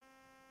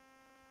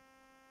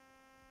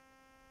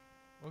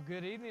Well,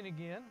 good evening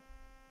again.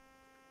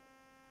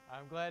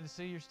 I'm glad to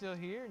see you're still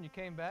here and you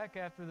came back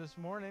after this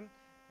morning.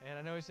 And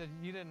I know he said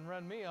you didn't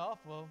run me off.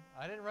 Well,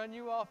 I didn't run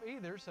you off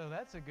either, so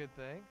that's a good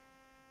thing.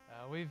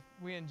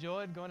 We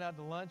enjoyed going out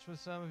to lunch with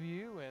some of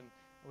you, and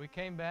we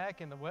came back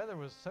and the weather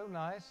was so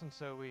nice, and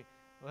so we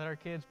let our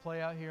kids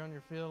play out here on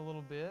your field a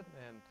little bit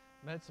and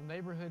met some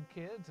neighborhood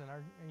kids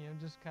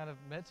and just kind of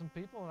met some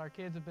people, and our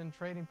kids have been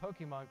trading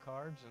Pokemon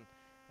cards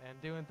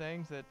and doing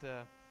things that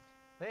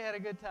they had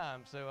a good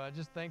time. So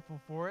just thankful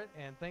for it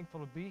and thankful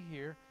to be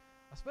here,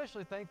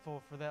 especially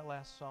thankful for that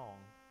last song.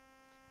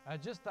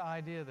 Just the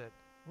idea that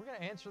we're going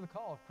to answer the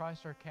call of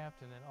Christ our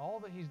captain and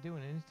all that he's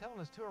doing. And he's telling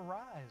us to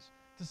arise,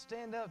 to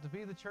stand up, to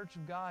be the church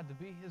of God, to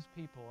be his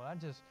people. And I'm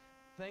just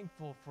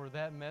thankful for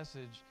that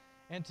message.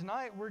 And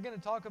tonight we're going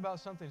to talk about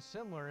something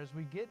similar as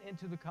we get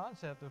into the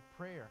concept of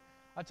prayer.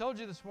 I told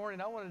you this morning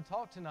I wanted to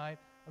talk tonight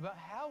about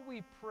how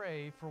we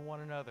pray for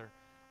one another.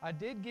 I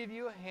did give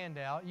you a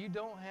handout. You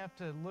don't have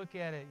to look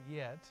at it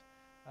yet.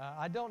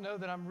 I don't know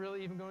that I'm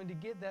really even going to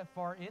get that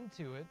far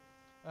into it,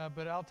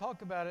 but I'll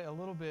talk about it a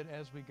little bit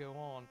as we go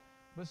on.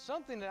 But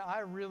something that I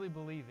really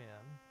believe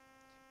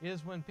in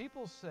is when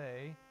people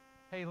say,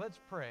 hey, let's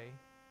pray,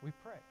 we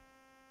pray.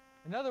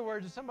 In other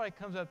words, if somebody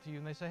comes up to you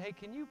and they say, hey,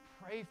 can you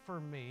pray for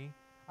me?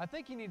 I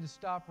think you need to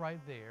stop right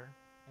there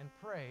and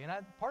pray. And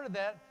part of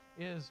that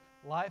is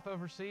life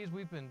overseas.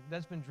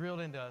 That's been drilled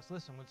into us.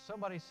 Listen, when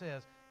somebody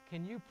says,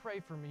 can you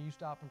pray for me, you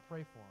stop and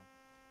pray for them.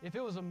 If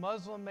it was a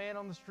Muslim man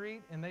on the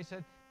street and they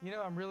said,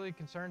 I'm really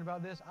concerned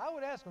about this, I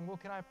would ask them, well,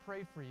 can I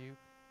pray for you?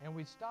 And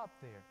we'd stop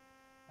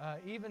there.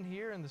 Even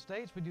here in the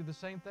States, we do the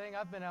same thing.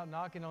 I've been out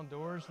knocking on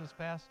doors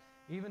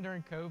even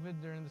during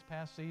COVID, during this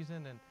past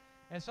season.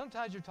 And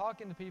sometimes you're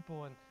talking to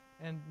people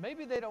and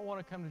maybe they don't want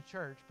to come to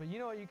church, but you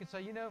know what you can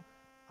say,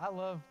 I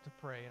love to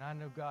pray and I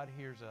know God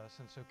hears us.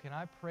 And so can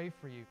I pray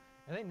for you?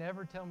 And they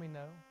never tell me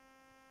no.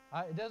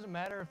 It doesn't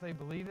matter if they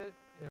believe it,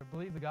 or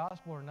believe the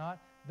gospel or not.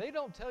 They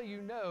don't tell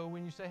you no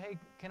when you say, hey,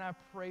 can I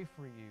pray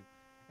for you?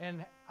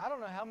 And I don't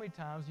know how many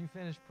times you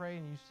finish praying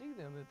and you see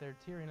them that they're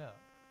tearing up.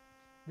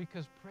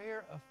 Because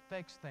prayer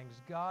affects things.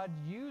 God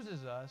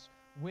uses us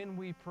when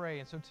we pray.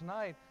 And so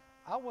tonight,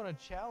 I want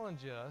to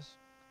challenge us,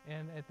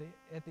 and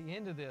at the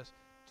end of this,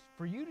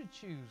 for you to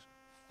choose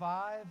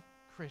 5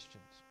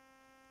 Christians,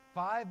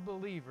 5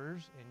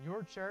 believers in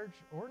your church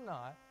or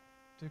not,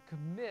 to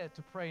commit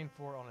to praying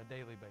for on a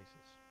daily basis.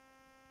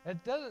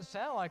 It doesn't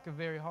sound like a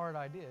very hard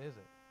idea, is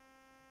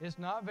it? It's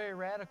not very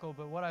radical,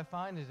 but what I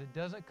find is it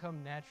doesn't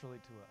come naturally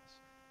to us.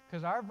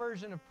 Because our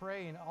version of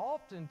praying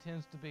often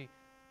tends to be,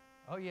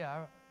 oh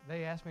yeah,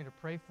 they asked me to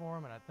pray for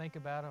them, and I think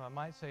about them. I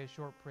might say a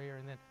short prayer,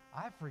 and then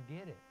I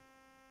forget it.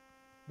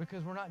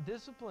 Because we're not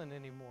disciplined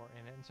anymore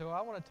in it. And so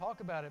I want to talk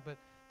about it. But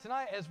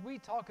tonight, as we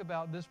talk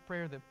about this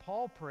prayer that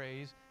Paul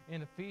prays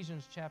in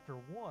Ephesians chapter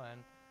 1,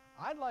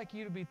 I'd like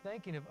you to be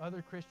thinking of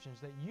other Christians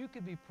that you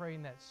could be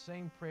praying that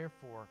same prayer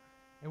for.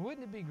 And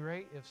wouldn't it be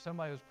great if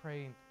somebody was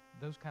praying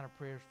those kind of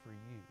prayers for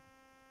you?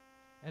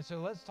 And so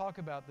let's talk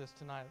about this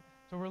tonight.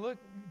 So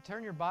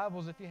turn your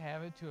Bibles, if you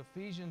have it, to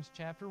Ephesians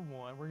chapter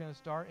 1. We're going to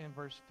start in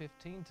verse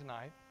 15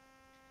 tonight.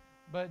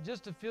 But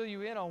just to fill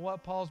you in on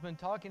what Paul's been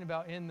talking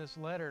about in this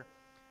letter,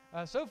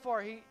 so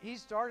far he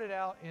started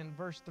out in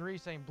verse 3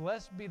 saying,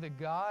 blessed be the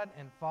God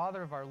and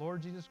Father of our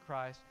Lord Jesus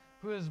Christ,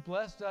 who has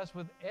blessed us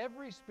with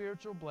every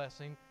spiritual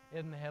blessing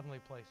in the heavenly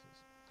places.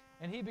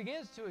 And he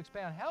begins to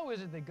expound, how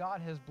is it that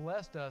God has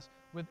blessed us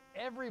with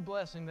every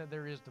blessing that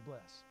there is to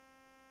bless?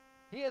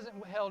 He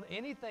hasn't held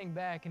anything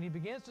back, and he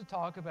begins to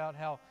talk about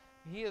how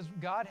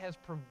God has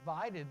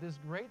provided this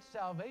great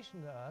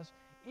salvation to us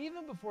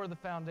even before the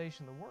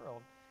foundation of the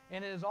world.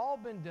 And it has all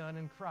been done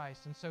in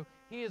Christ. And so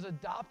he has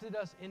adopted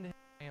us into his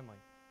family.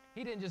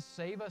 He didn't just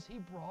save us, he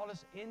brought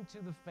us into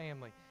the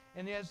family.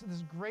 And he has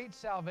this great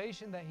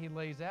salvation that he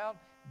lays out.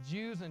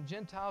 Jews and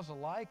Gentiles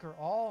alike are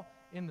all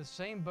in the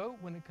same boat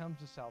when it comes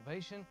to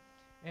salvation.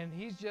 And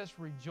he's just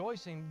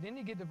rejoicing. Then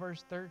you get to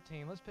verse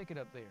 13. Let's pick it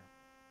up there.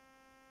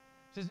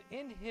 It says,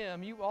 in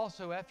him you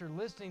also, after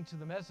listening to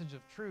the message of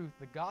truth,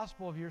 the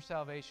gospel of your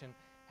salvation,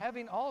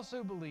 having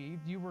also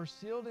believed, you were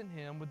sealed in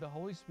him with the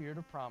Holy Spirit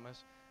of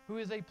promise, who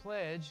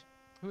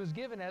is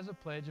given as a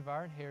pledge of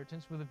our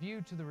inheritance with a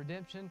view to the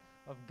redemption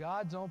of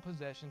God's own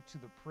possession to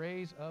the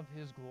praise of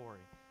his glory.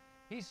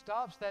 He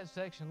stops that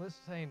section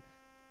saying,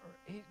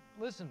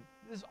 listen,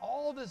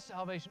 all this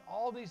salvation,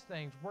 all these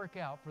things work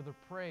out for the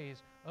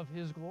praise of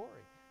his glory.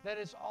 That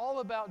it's all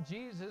about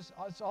Jesus,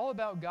 it's all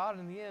about God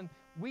in the end.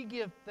 We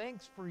give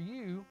thanks for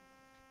you,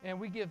 and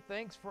we give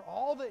thanks for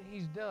all that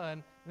he's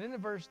done. And then in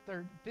verse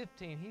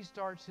 15, he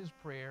starts his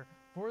prayer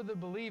for the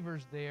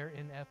believers there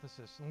in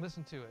Ephesus. And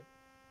listen to it.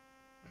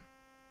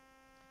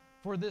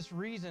 For this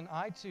reason,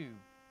 I too,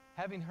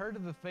 having heard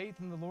of the faith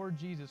in the Lord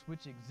Jesus,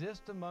 which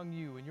exists among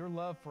you, and your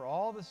love for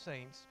all the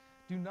saints,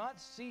 do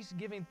not cease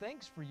giving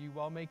thanks for you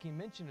while making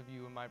mention of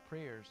you in my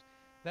prayers,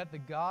 that the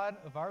God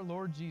of our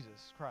Lord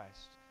Jesus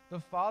Christ, the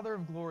Father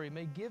of glory,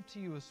 may give to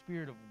you a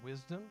spirit of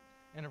wisdom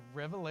and of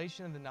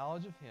revelation of the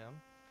knowledge of him,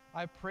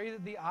 I pray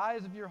that the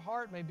eyes of your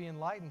heart may be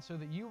enlightened, so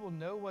that you will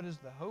know what is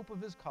the hope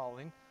of his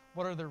calling,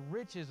 what are the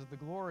riches of the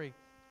glory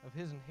of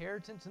his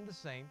inheritance in the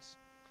saints,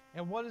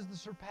 and what is the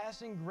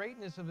surpassing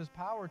greatness of his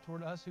power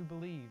toward us who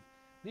believe.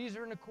 These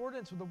are in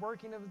accordance with the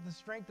working of the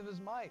strength of his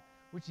might,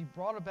 which he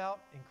brought about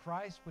in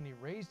Christ when he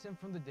raised him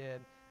from the dead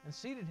and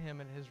seated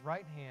him at his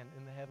right hand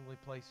in the heavenly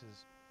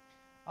places.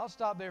 I'll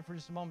stop there for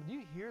just a moment. Do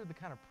you hear the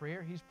kind of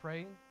prayer he's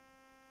praying?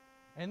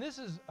 And this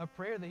is a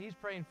prayer that he's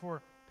praying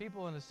for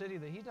people in a city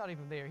that he's not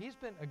even there. He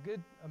spent a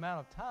good amount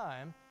of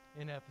time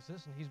in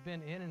Ephesus, and he's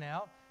been in and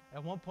out.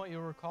 At one point,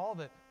 you'll recall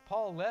that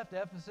Paul left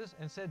Ephesus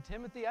and said,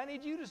 Timothy, I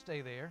need you to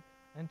stay there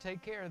and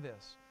take care of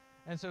this.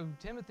 And so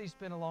Timothy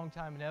spent a long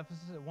time in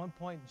Ephesus. At one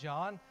point,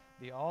 John,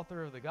 the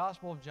author of the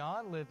Gospel of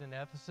John, lived in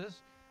Ephesus.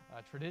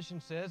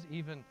 Tradition says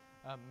even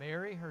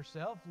Mary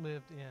herself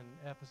lived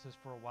in Ephesus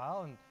for a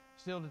while. And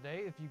still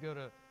today, if you go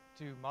to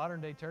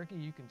modern-day Turkey,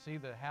 you can see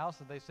the house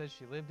that they said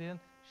she lived in.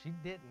 She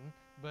didn't,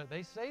 but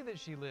they say that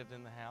she lived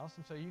in the house,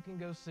 and so you can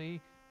go see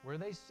where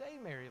they say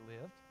Mary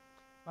lived.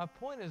 My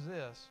point is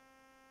this.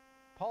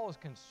 Paul is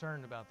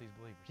concerned about these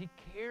believers. He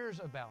cares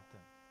about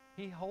them.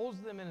 He holds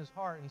them in his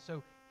heart, and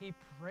so he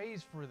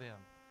prays for them.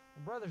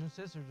 And brothers and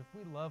sisters, if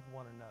we love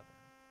one another,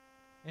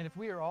 and if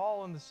we are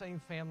all in the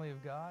same family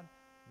of God,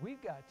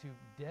 we've got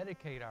to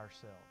dedicate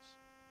ourselves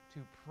to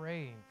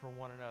praying for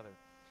one another.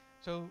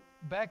 So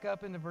back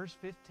up into verse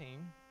 15.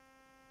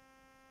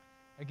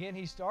 Again,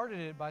 he started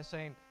it by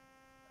saying,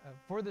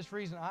 for this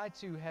reason, I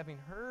too, having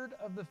heard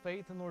of the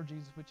faith in Lord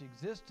Jesus which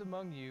exists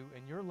among you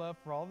and your love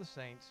for all the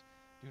saints,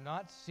 do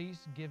not cease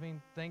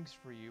giving thanks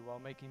for you while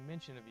making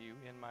mention of you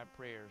in my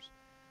prayers.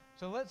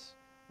 So let's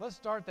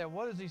start that.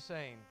 What is he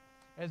saying?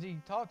 As he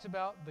talks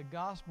about the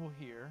gospel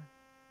here,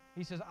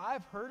 he says,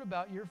 I've heard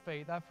about your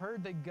faith. I've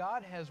heard that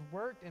God has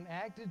worked and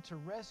acted to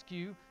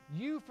rescue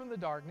you from the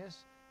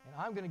darkness, and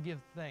I'm going to give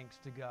thanks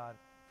to God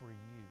for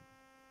you.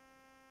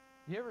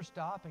 You ever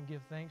stop and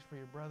give thanks for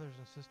your brothers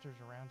and sisters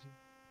around you?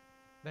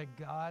 That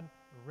God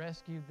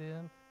rescued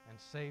them and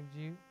saved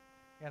you?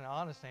 I got an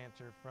honest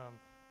answer from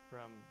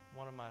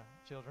one of my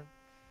children.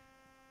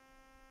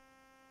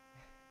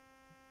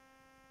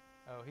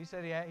 Oh, he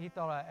said he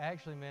thought I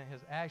actually meant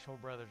his actual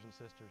brothers and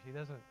sisters.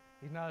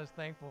 He's not as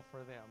thankful for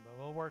them, but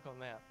we'll work on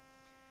that.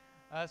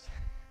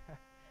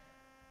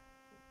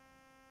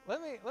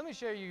 Let me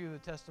share you the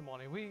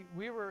testimony.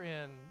 We were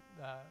in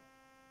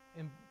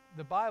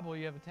the Bible.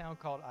 You have a town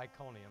called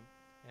Iconium,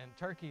 and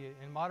Turkey,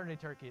 in modern day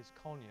Turkey, it's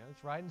Konya.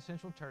 It's right in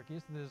central Turkey.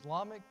 It's the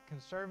Islamic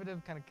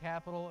conservative kind of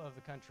capital of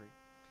the country,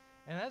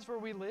 and that's where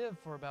we lived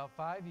for about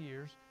 5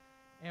 years.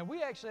 And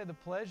we actually had the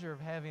pleasure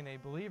of having a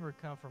believer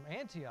come from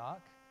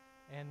Antioch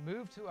and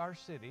move to our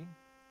city,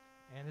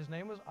 and his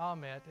name was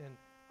Ahmet, and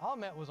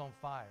Ahmet was on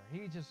fire.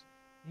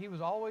 He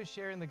was always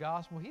sharing the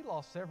gospel. He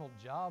lost several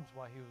jobs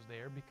while he was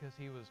there because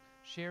he was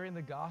sharing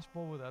the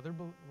gospel with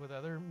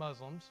other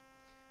Muslims.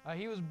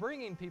 He was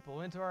bringing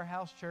people into our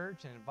house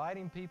church and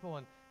inviting people,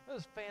 and it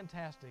was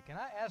fantastic. And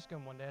I asked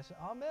him one day, I said,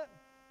 Ahmet,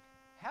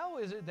 how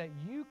is it that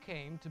you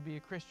came to be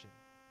a Christian?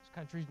 This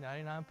country's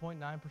 99.9%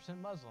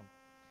 Muslim.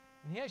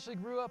 And he actually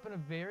grew up in a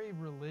very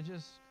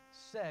religious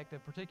sect, a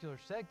particular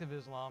sect of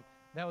Islam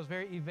that was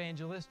very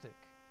evangelistic.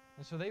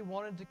 And so they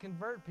wanted to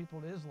convert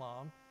people to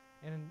Islam.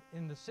 And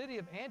in the city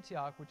of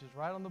Antioch, which is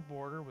right on the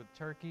border with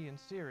Turkey and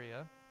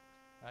Syria,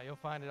 you'll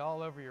find it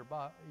all over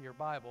your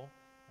Bible.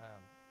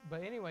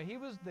 But anyway, he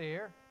was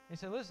there. He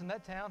said, listen,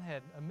 that town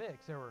had a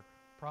mix. There were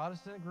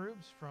Protestant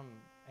groups from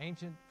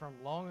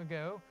long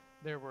ago.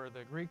 There were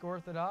the Greek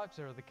Orthodox.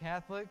 There were the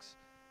Catholics.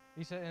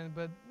 He said,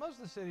 but most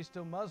of the city's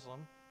still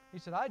Muslim. He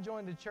said, I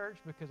joined the church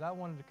because I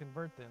wanted to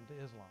convert them to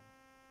Islam.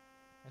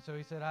 And so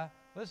he said, I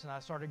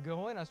started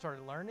going, I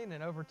started learning,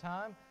 and over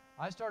time,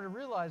 I started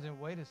realizing,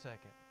 wait a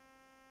second,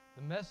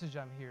 the message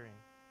I'm hearing,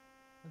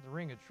 there's a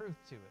ring of truth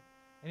to it.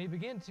 And he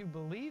began to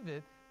believe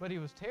it, but he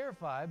was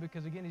terrified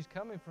because, again, he's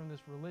coming from this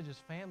religious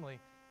family,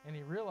 and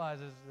he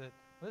realizes that,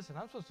 listen,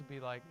 I'm supposed to be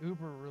like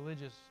uber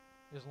religious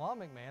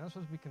Islamic man. I'm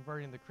supposed to be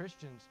converting the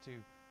Christians to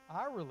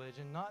our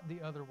religion, not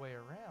the other way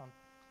around.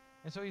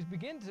 And so he's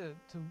began to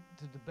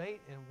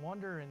debate and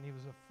wonder, and he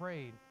was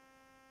afraid.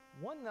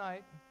 One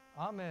night,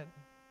 Ahmet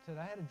said,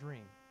 I had a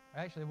dream.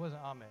 Actually, it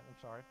wasn't Ahmet,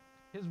 I'm sorry.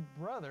 His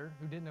brother,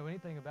 who didn't know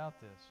anything about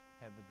this,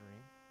 had the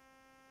dream.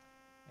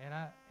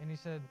 And he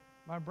said,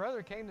 my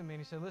brother came to me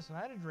and he said, listen,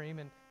 I had a dream,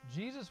 and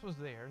Jesus was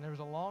there, and there was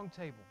a long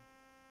table.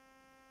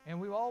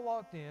 And we all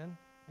walked in,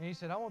 and he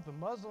said, I want the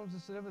Muslims to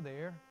sit over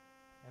there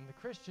and the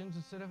Christians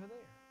to sit over there.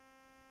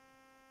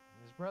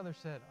 And his brother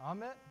said,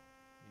 Ahmet,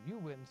 you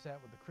went and sat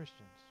with the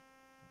Christians.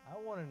 I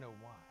want to know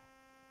why.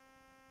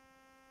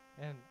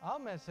 And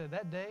Ahmet said,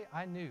 that day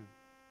I knew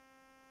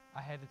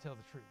I had to tell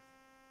the truth.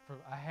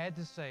 I had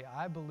to say,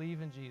 I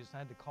believe in Jesus. I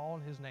had to call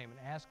on his name and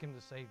ask him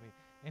to save me.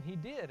 And he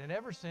did. And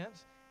ever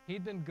since,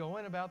 he'd been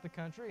going about the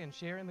country and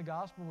sharing the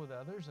gospel with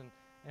others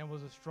and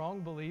was a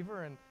strong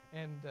believer.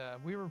 And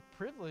we were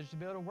privileged to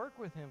be able to work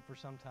with him for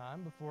some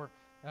time before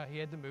he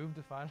had to move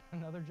to find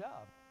another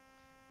job.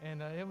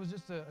 And it was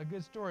just a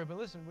good story. But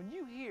listen, when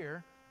you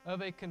hear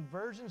of a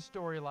conversion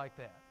story like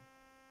that,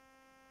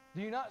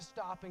 Do you not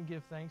stop and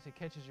give thanks? It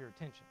catches your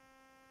attention.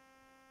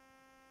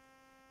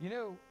 You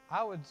know,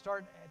 I would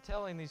start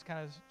telling these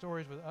kind of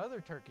stories with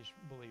other Turkish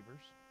believers,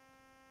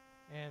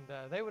 and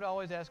they would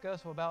always ask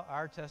us about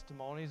our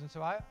testimonies. And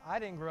so I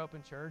didn't grow up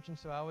in church, and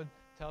so I would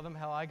tell them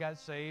how I got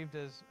saved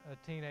as a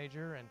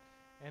teenager.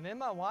 And then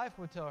my wife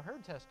would tell her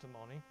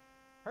testimony.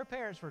 Her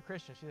parents were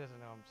Christians. She doesn't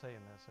know I'm saying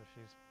this, so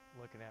she's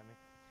looking at me.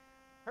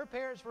 Her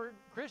parents were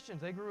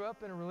Christians. They grew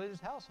up in a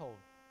religious household.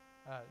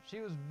 She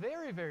was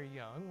very, very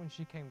young when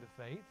she came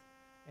to faith.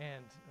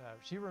 And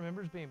she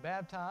remembers being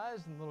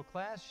baptized in the little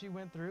class she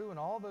went through and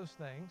all those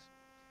things.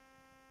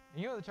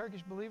 And you know what the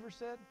Turkish believer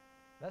said?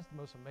 That's the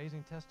most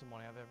amazing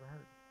testimony I've ever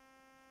heard.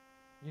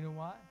 You know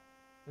why?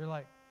 They're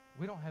like,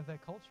 we don't have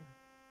that culture.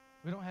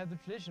 We don't have the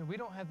tradition. We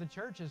don't have the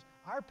churches.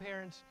 Our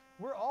parents,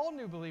 we're all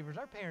new believers.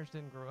 Our parents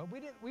didn't grow up.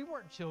 We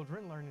weren't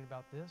children learning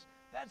about this.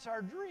 That's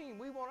our dream.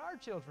 We want our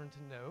children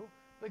to know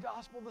the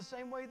gospel the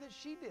same way that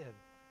she did.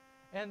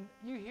 And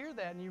you hear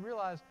that and you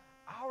realize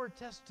our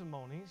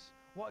testimonies,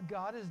 what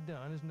God has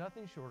done, is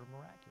nothing short of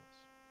miraculous.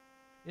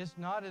 It's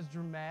not as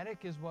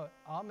dramatic as what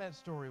Ahmet's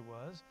story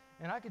was,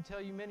 and I could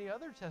tell you many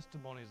other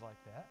testimonies like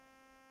that.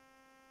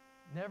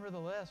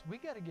 Nevertheless, we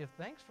got to give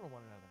thanks for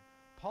one another.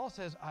 Paul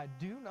says, I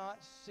do not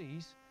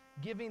cease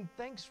giving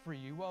thanks for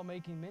you while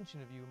making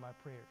mention of you in my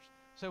prayers.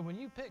 So when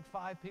you pick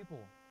 5 people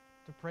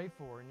to pray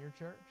for in your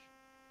church,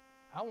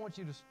 I want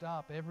you to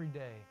stop every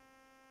day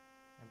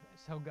and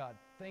tell God,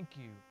 thank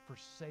you for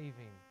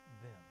saving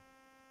them,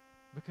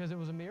 because it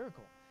was a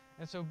miracle.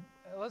 And so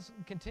let's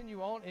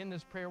continue on in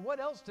this prayer. What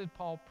else did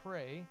Paul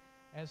pray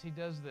as he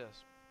does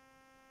this?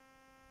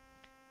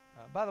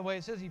 By the way,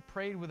 it says he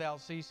prayed without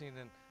ceasing,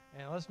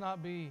 and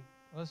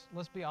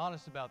let's be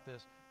honest about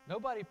this.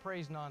 Nobody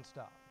prays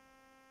nonstop.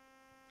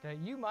 Okay,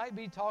 you might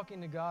be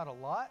talking to God a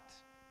lot,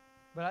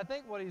 but I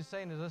think what he's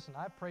saying is, listen,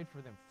 I prayed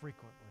for them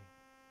frequently.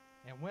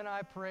 And when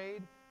I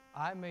prayed,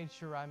 I made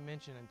sure I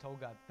mentioned and told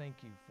God, thank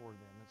you for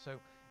them. And so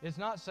it's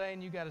not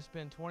saying you got to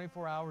spend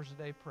 24 hours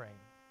a day praying.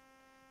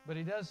 But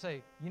he does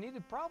say, you need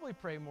to probably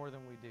pray more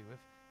than we do.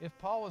 If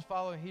Paul was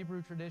following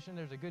Hebrew tradition,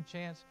 there's a good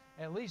chance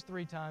at least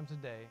 3 times a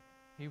day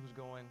he was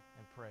going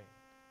and praying.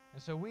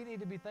 And so we need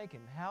to be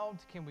thinking, how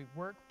can we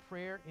work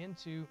prayer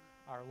into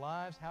our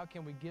lives? How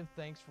can we give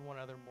thanks for one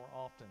another more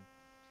often?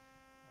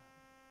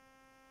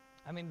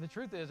 I mean, the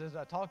truth is, as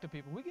I talk to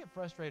people, we get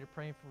frustrated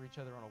praying for each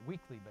other on a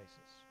weekly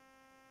basis.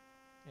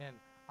 And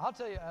I'll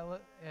tell you,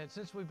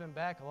 since we've been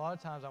back, a lot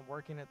of times I'm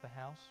working at the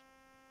house.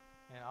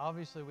 And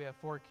obviously we have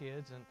 4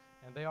 kids,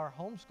 and they are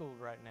homeschooled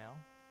right now.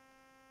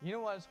 You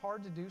know what is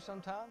hard to do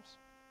sometimes?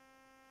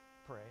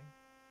 Pray.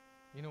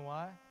 You know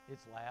why?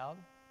 It's loud.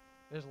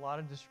 There's a lot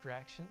of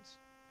distractions.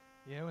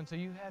 You know, and so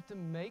you have to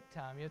make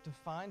time. You have to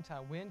find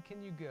time. When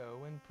can you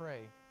go and pray?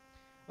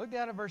 Look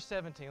down at verse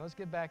 17. Let's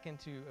get back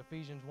into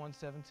Ephesians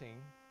 1:17.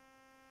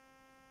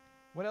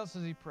 What else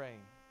is he praying?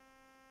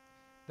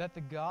 That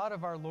the God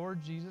of our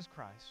Lord Jesus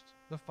Christ,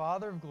 the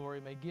Father of glory,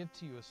 may give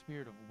to you a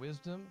spirit of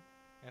wisdom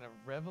and of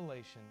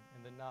revelation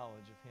in the knowledge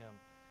of him.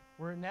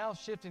 We're now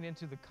shifting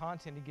into the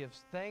content. He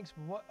gives thanks,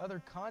 but what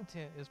other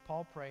content is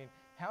Paul praying?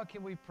 How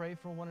can we pray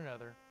for one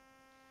another?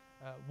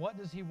 What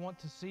does he want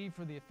to see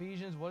for the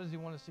Ephesians? What does he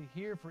want to see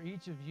here for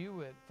each of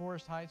you at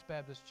Forest Heights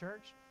Baptist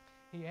Church?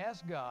 He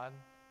asked God,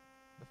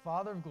 the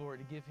Father of glory,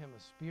 to give him a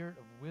spirit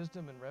of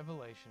wisdom and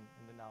revelation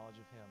in the knowledge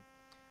of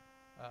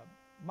him.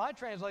 My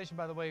translation,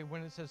 by the way,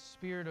 when it says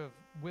spirit of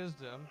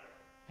wisdom,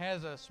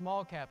 has a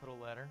small capital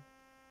letter.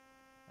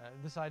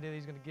 This idea that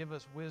he's going to give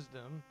us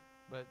wisdom,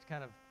 but it's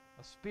kind of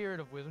a spirit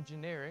of wisdom,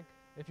 generic.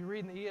 If you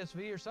read in the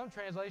ESV or some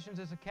translations,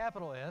 it's a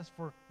capital S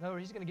for, in other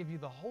words, he's going to give you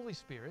the Holy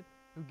Spirit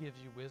who gives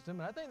you wisdom.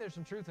 And I think there's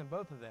some truth in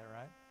both of that,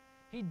 right?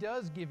 He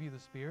does give you the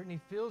Spirit, and he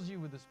fills you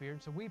with the Spirit.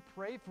 And so we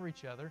pray for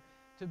each other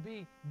to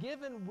be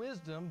given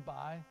wisdom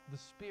by the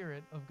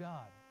Spirit of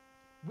God.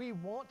 We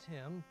want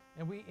him,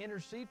 and we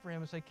intercede for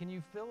him and say, can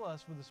you fill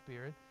us with the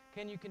Spirit?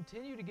 Can you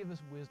continue to give us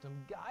wisdom?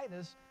 Guide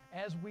us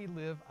as we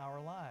live our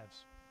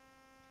lives.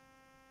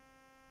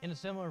 In a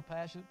similar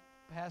passage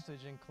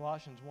in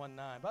Colossians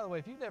 1:9. By the way,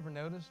 if you've never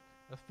noticed,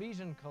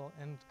 Ephesians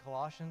and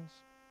Colossians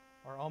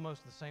are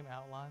almost the same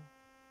outline.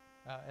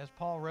 As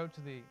Paul wrote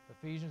to the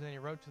Ephesians and he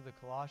wrote to the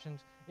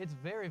Colossians, it's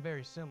very,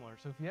 very similar.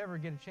 So if you ever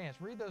get a chance,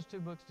 read those 2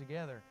 books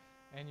together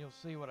and you'll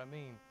see what I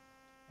mean.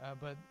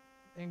 But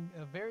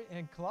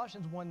in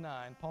Colossians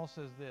 1:9, Paul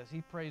says this.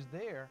 He prays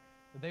there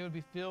that they would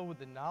be filled with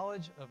the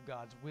knowledge of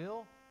God's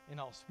will and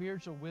all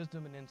spiritual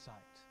wisdom and insight.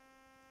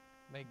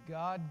 May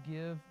God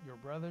give your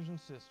brothers and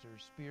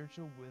sisters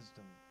spiritual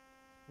wisdom.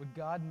 Would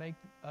God make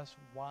us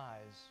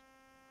wise?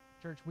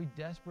 Church, we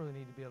desperately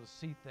need to be able to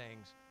see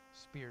things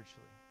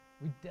spiritually.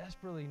 We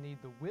desperately need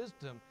the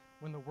wisdom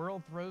when the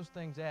world throws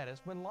things at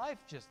us, when life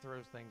just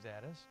throws things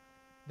at us,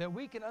 that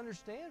we can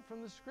understand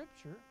from the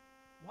Scripture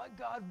what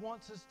God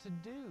wants us to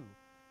do.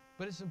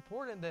 But it's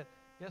important that,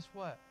 guess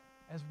what?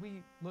 As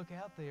we look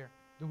out there,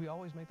 do we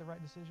always make the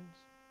right decisions?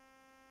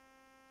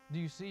 Do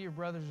you see your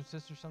brothers and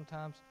sisters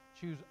sometimes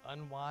choose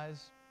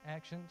unwise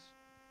actions,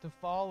 to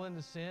fall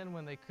into sin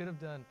when they could have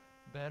done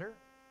better?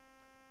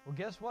 Well,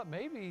 guess what?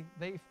 Maybe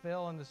they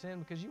fell into sin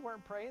because you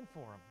weren't praying for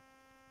them.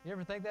 You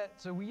ever think that?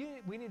 So we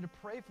need to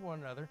pray for one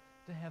another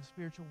to have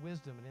spiritual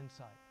wisdom and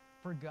insight,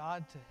 for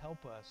God to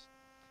help us.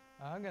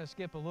 I'm going to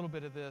skip a little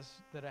bit of this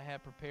that I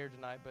have prepared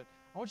tonight, but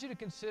I want you to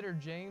consider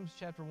James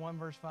chapter 1,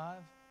 verse 5.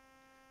 It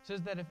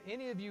says that if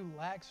any of you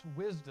lacks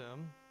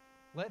wisdom,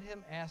 let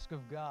him ask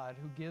of God,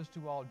 who gives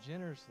to all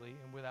generously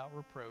and without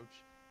reproach,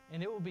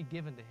 and it will be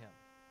given to him.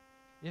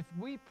 If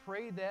we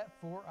pray that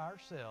for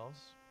ourselves,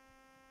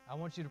 I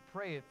want you to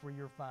pray it for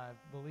your 5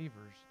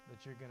 believers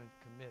that you're going to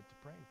commit to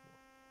praying for.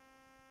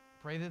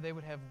 Pray that they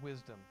would have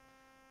wisdom.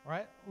 All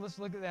right, let's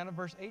look at that in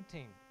verse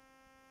 18. It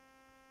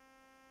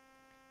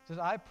says,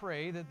 I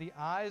pray that the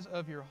eyes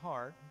of your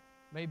heart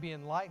may be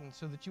enlightened,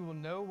 so that you will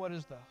know what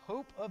is the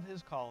hope of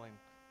his calling,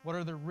 what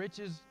are the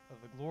riches of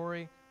the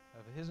glory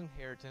of his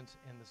inheritance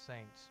in the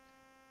saints.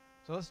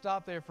 So let's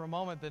stop there for a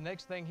moment. The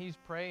next thing he's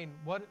praying,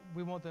 what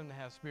we want them to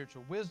have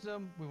spiritual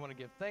wisdom. We want to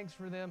give thanks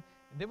for them.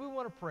 And then we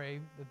want to pray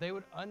that they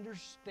would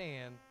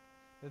understand,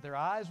 that their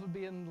eyes would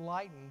be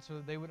enlightened so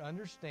that they would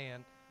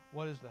understand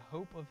what is the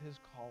hope of his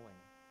calling.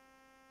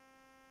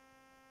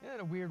 Isn't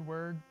that a weird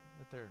word,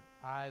 that their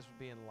eyes would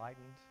be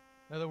enlightened?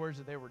 In other words,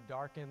 that they were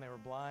darkened, they were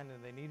blind,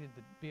 and they needed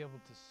to be able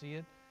to see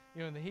it.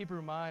 You know, in the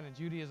Hebrew mind and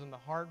Judaism, the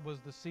heart was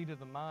the seat of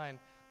the mind.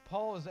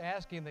 Paul is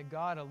asking that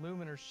God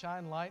illumine or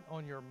shine light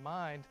on your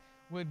mind.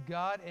 Would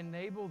God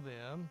enable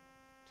them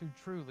to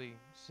truly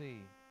see?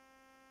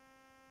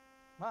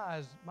 My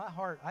eyes, my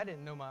heart, I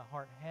didn't know my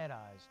heart had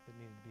eyes that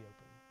needed to be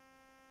open,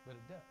 but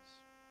it does.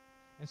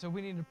 And so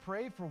we need to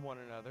pray for one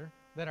another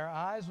that our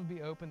eyes would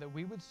be open, that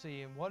we would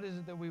see. And what is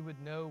it that we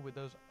would know with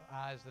those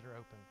eyes that are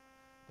open?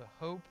 The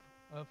hope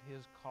of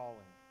his calling.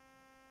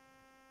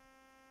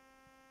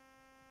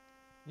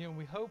 You know,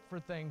 we hope for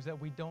things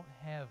that we don't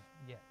have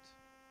yet,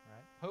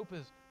 right? Hope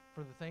is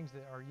for the things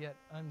that are yet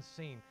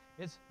unseen.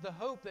 It's the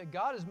hope that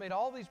God has made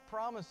all these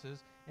promises,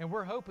 and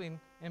we're hoping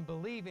and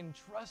believing,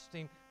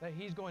 trusting that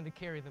he's going to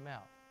carry them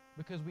out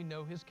because we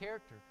know his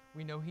character.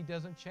 We know he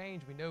doesn't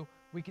change. We know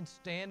we can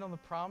stand on the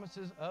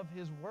promises of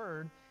his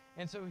word.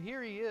 And so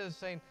here he is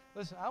saying,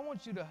 listen, I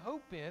want you to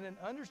hope in and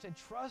understand,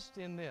 trust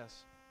in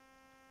this,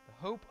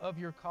 the hope of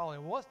your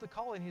calling. Well, what's the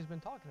calling he's been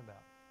talking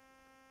about?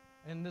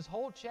 In this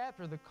whole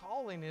chapter, the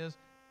calling is,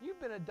 you've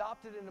been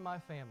adopted into my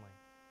family.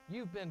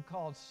 You've been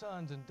called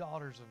sons and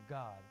daughters of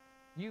God.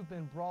 You've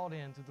been brought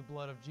in through the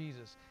blood of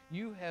Jesus.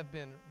 You have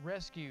been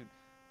rescued.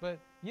 But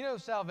you know,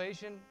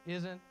 salvation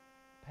isn't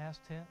past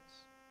tense.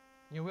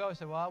 You know, we always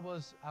say,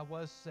 well, I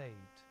was saved.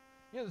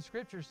 You know, the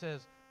scripture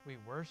says we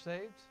were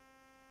saved,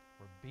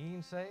 we're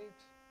being saved,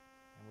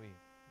 and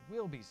we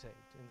will be saved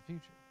in the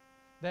future.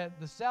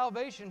 That the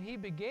salvation he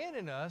began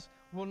in us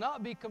will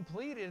not be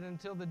completed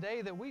until the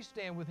day that we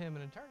stand with him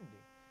in eternity.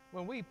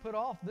 When we put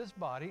off this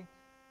body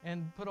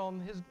and put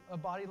on a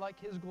body like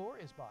his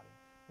glorious body.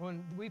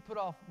 When we put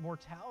off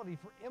mortality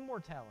for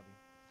immortality.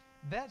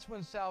 That's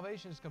when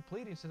salvation is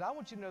completed. He says, I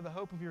want you to know the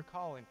hope of your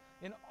calling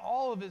in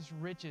all of its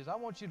riches. I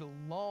want you to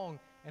long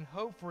and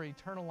hope for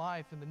eternal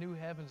life in the new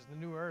heavens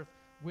and the new earth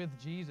with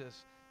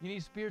Jesus. You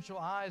need spiritual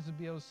eyes to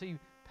be able to see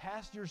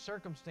past your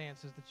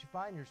circumstances that you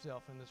find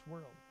yourself in this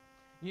world.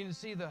 You need to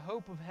see the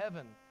hope of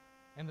heaven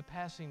and the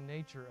passing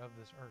nature of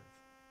this earth.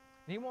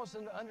 And he wants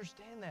them to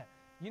understand that.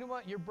 You know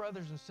what? Your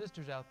brothers and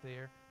sisters out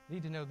there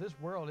need to know this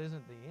world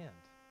isn't the end.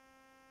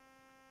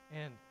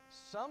 And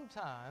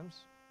sometimes,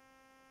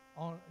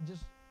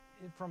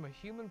 from a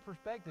human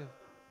perspective,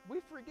 we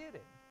forget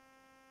it.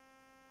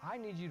 I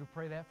need you to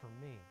pray that for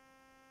me.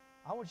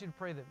 I want you to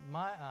pray that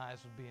my eyes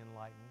would be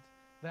enlightened,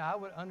 that I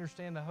would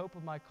understand the hope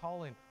of my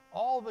calling,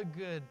 all the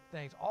good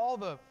things,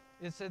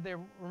 it said there,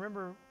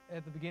 remember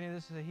at the beginning of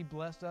this, it said he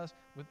blessed us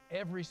with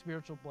every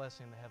spiritual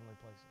blessing in the heavenly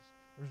places.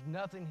 There's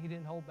nothing he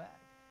didn't hold back.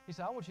 He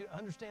said, I want you to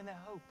understand that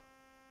hope.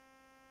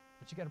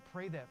 But you got to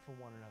pray that for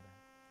one another.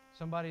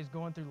 Somebody's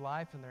going through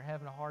life and they're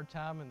having a hard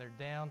time and they're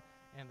down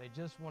and they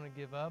just want to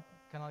give up,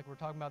 kind of like we're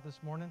talking about this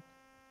morning.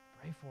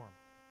 Pray for them.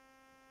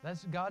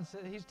 That's God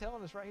said. He's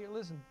telling us right here,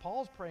 listen,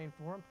 Paul's praying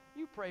for them.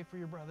 You pray for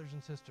your brothers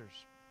and sisters.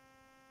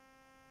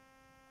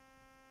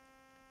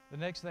 The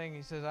next thing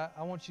he says,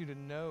 I want you to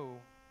know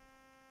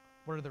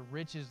what are the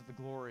riches of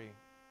the glory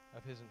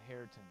of his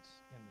inheritance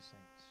in the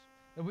saints.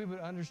 That we would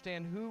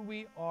understand who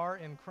we are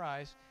in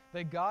Christ,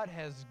 that God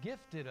has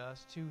gifted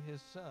us to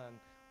his Son.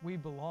 We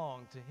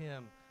belong to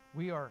him.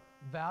 We are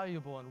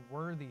valuable and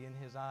worthy in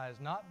his eyes,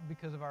 not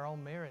because of our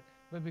own merit,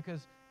 but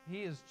because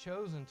he has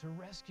chosen to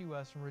rescue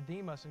us and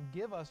redeem us and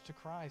give us to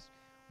Christ.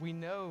 We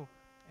know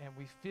and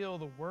we feel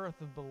the worth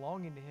of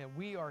belonging to him.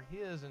 We are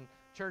his, and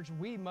church,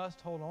 we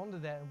must hold on to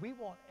that, and we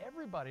want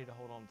everybody to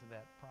hold on to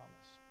that promise.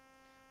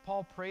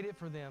 Paul prayed it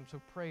for them,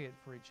 so pray it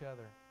for each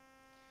other.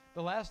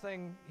 The last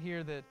thing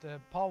here that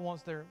Paul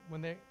wants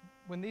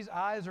when these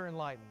eyes are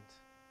enlightened,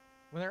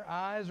 when their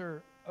eyes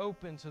are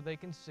open so they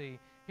can see,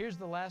 here's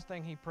the last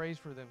thing he prays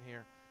for them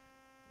here.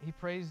 He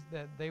prays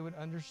that they would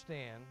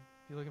understand,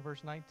 if you look at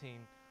verse 19,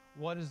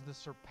 what is the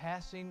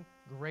surpassing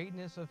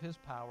greatness of his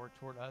power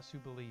toward us who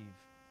believe.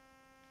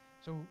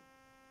 So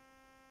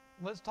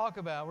let's talk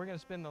about, we're going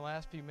to spend the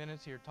last few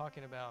minutes here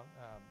talking about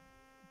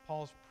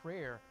Paul's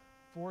prayer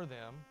for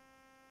them.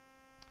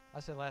 I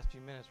said last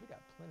few minutes, we got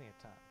plenty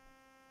of time.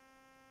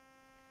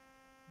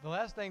 The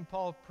last thing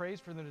Paul prays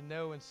for them to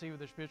know and see with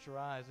their spiritual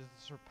eyes is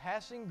the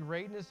surpassing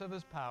greatness of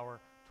his power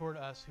toward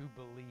us who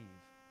believe.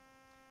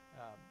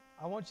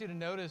 I want you to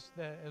notice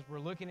that as we're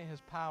looking at his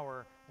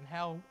power and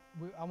how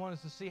I want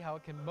us to see how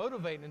it can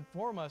motivate and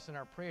inform us in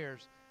our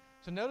prayers.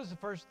 So notice the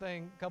first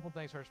thing, a couple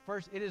things first.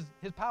 First, his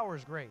power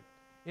is great.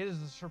 It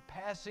is the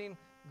surpassing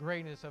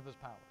greatness of his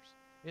powers.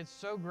 It's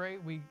so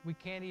great we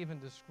can't even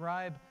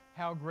describe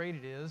how great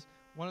it is.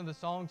 One of the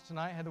songs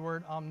tonight had the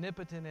word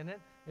omnipotent in it.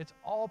 It's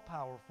all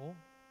powerful.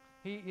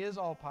 He is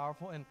all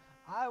powerful, and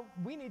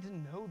we need to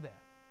know that.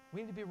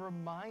 We need to be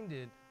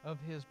reminded of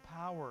his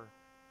power.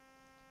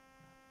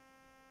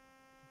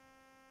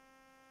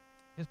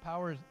 His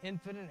power is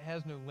infinite, it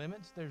has no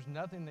limits. There's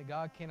nothing that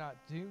God cannot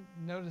do.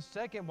 Notice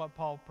second what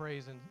Paul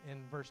prays in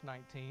verse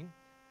 19,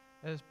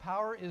 that his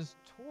power is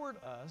toward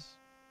us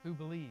who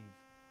believe.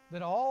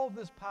 That all of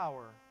this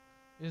power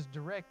is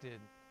directed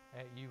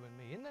at you and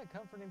me. Isn't that a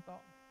comforting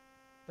thought?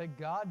 That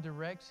God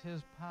directs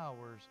his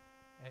powers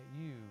at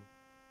you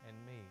and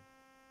me.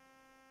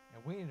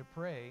 And we need to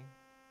pray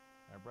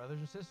our brothers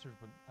and sisters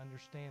would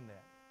understand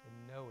that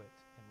and know it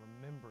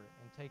and remember it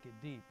and take it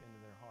deep into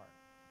their heart.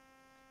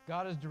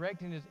 God is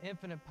directing his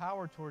infinite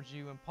power towards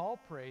you, and Paul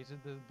prays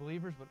that the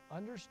believers would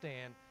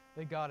understand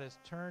that God has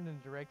turned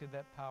and directed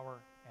that power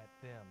at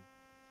them.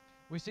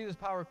 We see this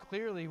power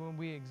clearly when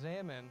we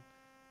examine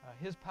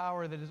his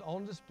power that is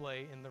on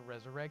display in the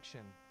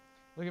resurrection.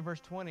 Look at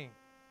verse 20.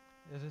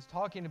 As it's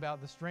talking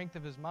about the strength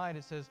of his might,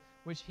 it says,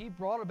 which he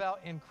brought about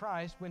in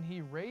Christ when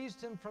he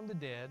raised him from the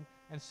dead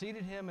and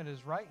seated him at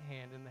his right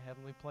hand in the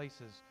heavenly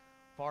places,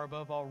 far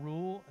above all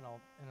rule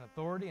and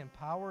authority and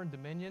power and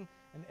dominion,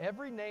 and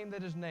every name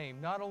that is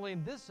named, not only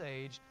in this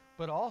age,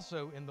 but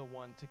also in the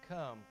one to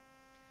come.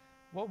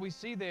 What we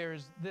see there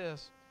is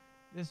this.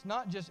 It's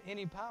not just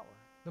any power.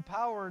 The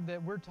power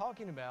that we're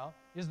talking about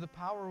is the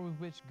power with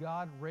which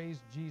God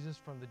raised Jesus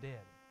from the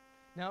dead.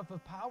 Now, if a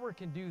power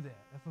can do that,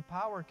 if a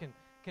power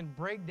can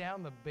break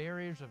down the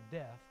barriers of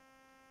death,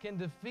 can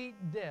defeat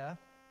death,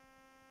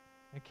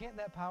 and can't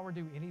that power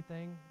do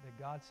anything that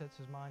God sets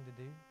his mind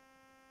to do?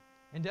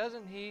 And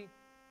doesn't he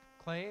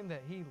claim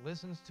that he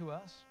listens to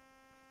us?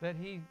 That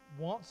he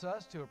wants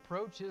us to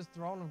approach his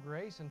throne of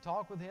grace and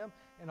talk with him?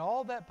 And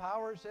all that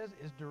power, it says,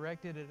 is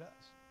directed at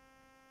us.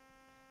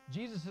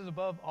 Jesus is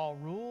above all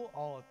rule,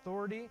 all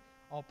authority,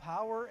 all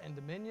power and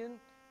dominion.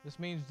 This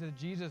means that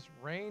Jesus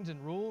reigns and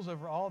rules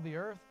over all the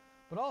earth,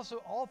 but also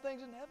all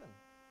things in heaven.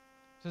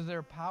 It says there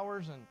are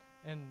powers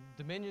and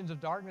dominions of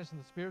darkness in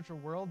the spiritual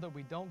world that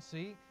we don't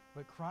see,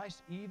 but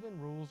Christ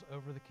even rules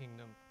over the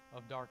kingdom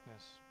of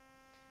darkness.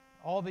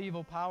 All the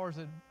evil powers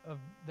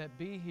that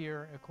be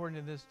here, according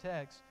to this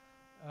text,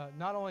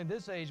 not only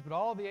this age, but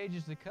all the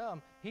ages to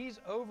come, he's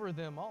over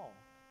them all.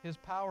 His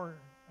power,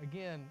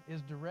 again,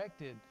 is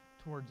directed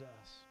towards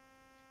us.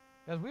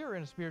 As we are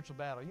in a spiritual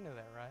battle, you know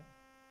that, right?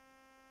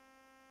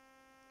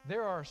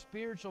 There are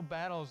spiritual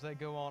battles that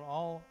go on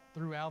all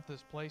throughout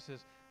this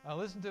places.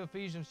 Listen to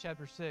Ephesians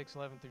chapter 6,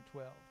 11 through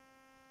 12.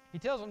 He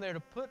tells them there to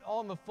put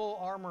on the full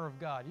armor of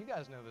God. You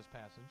guys know this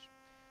passage.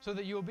 So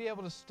that you will be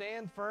able to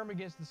stand firm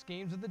against the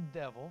schemes of the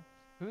devil.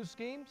 Whose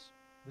schemes?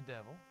 The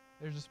devil.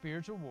 There's a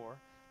spiritual war.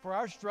 For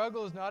our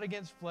struggle is not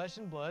against flesh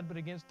and blood, but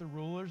against the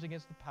rulers,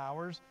 against the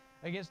powers,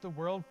 against the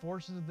world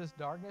forces of this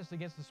darkness,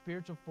 against the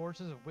spiritual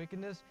forces of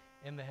wickedness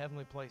in the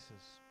heavenly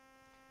places.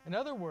 In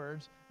other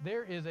words,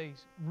 there is a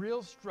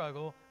real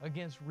struggle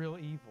against real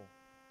evil.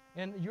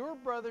 And your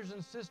brothers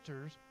and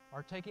sisters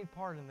are taking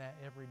part in that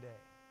every day.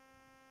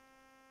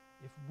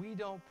 If we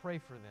don't pray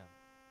for them,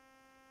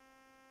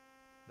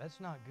 that's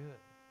not good.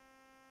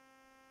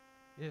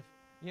 If,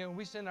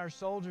 we send our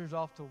soldiers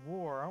off to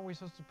war, aren't we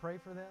supposed to pray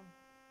for them?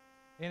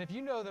 And if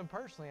you know them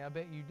personally, I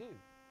bet you do.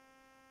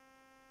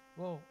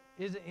 Well,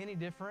 is it any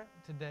different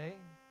today?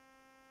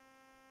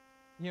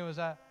 As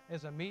I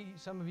meet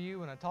some of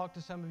you and I talk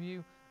to some of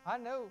you, I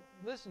know,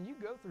 listen, you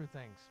go through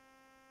things.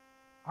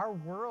 Our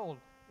world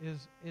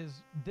is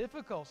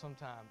difficult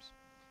sometimes,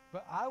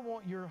 but I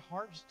want your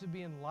hearts to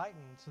be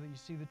enlightened so that you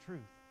see the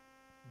truth.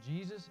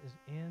 Jesus is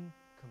in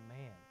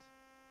command.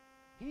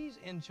 He's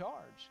in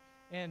charge,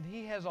 and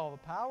he has all the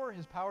power.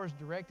 His power is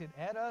directed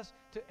at us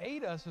to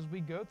aid us as we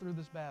go through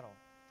this battle.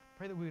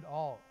 Pray that we would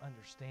all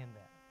understand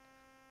that.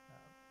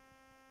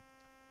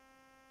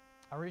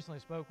 I recently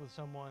spoke with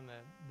someone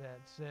that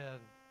said,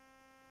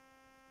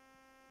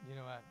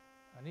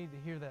 I need to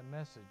hear that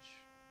message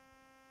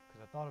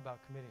because I thought about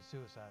committing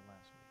suicide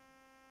last week.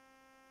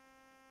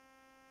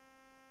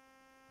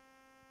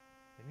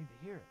 They need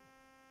to hear it.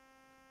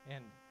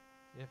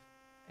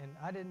 And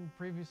I didn't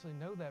previously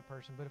know that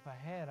person, but if I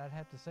had, I'd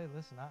have to say,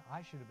 listen,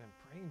 I should have been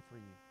praying for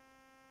you.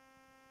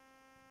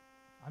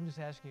 I'm just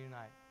asking you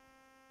tonight,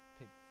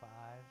 pick 5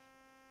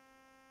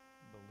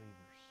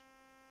 believers,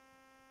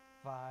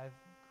 5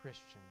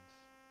 Christians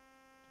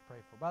to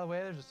pray for. By the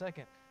way, there's a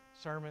second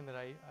sermon that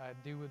I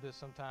do with this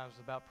sometimes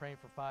about praying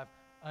for 5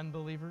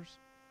 unbelievers.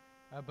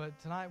 But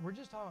tonight, we're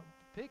just talking,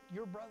 pick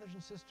your brothers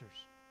and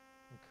sisters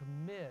and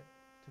commit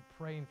to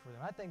praying for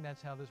them. I think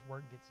that's how this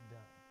work gets done.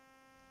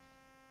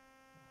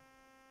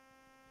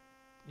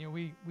 You know,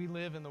 we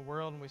live in the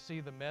world and we see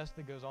the mess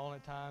that goes on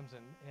at times,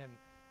 and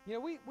you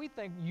know, we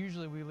think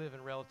usually we live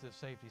in relative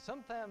safety.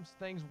 Sometimes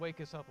things wake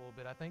us up a little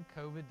bit. I think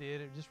COVID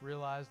did. It just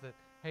realized that,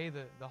 hey,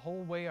 the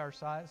whole way our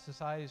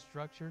society is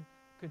structured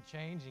could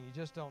change, and you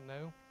just don't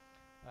know.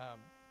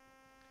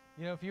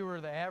 You know, if you were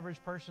the average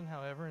person,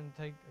 however, and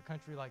take a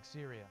country like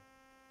Syria,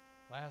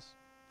 last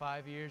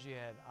 5 years you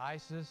had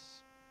ISIS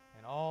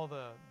and all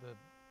the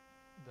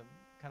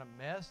kind of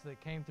mess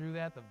that came through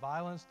that, the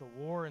violence, the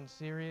war in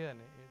Syria, and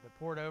it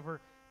poured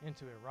over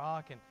into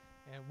Iraq. And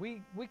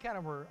we kind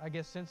of were, I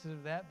guess, sensitive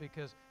to that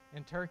because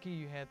in Turkey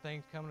you had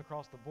things coming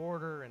across the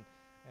border, and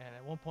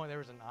at one point there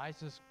was an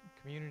ISIS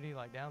community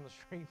like down the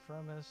street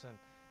from us,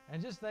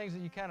 and just things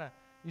that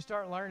you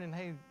start learning,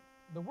 hey,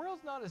 the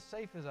world's not as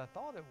safe as I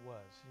thought it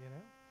was, you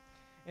know?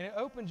 And it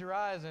opens your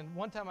eyes. And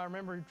one time I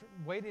remember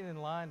waiting in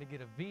line to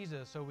get a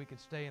visa so we could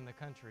stay in the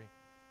country.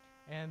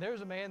 And there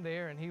was a man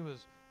there, and he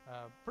was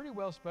pretty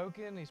well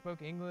spoken. He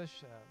spoke English.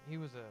 He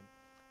was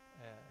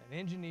an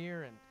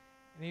engineer, and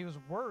he was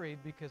worried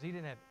because he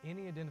didn't have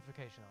any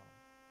identification on him.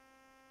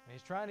 And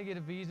he's trying to get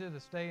a visa to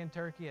stay in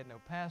Turkey, had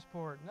no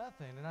passport,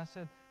 nothing. And I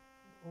said,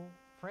 well,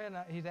 friend,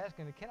 he's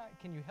asking,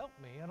 can you help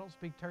me? I don't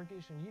speak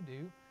Turkish, and you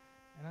do.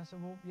 And I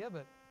said, well, yeah,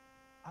 but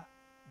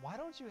why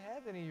don't you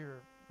have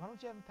why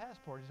don't you have a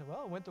passport? He said,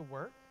 well, I went to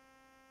work.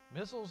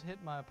 Missiles hit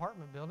my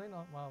apartment building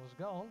while I was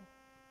gone.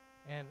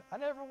 And I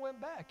never went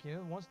back. You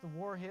know, once the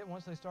war hit,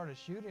 once they started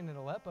shooting in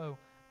Aleppo,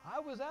 I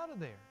was out of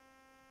there.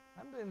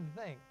 I'm beginning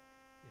to think,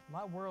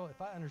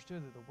 if I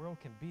understood that the world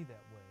can be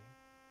that way,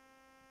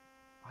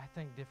 I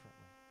think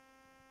differently.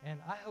 And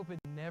I hope it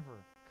never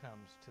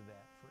comes to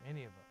that for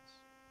any of us.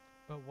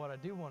 But what I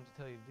do want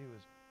to tell you to do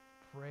is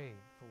pray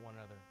for one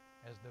another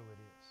as though it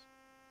is.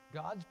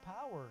 God's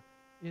power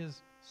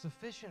is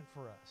sufficient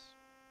for us.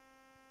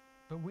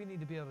 But we need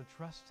to be able to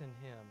trust in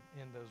Him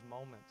in those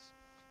moments.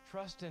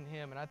 Trust in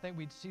Him. And I think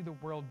we'd see the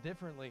world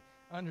differently,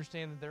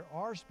 understand that there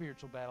are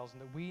spiritual battles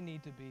and that we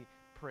need to be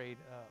prayed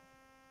up.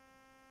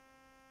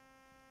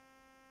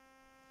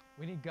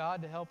 We need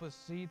God to help us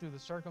see through the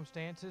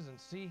circumstances and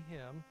see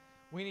Him.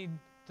 We need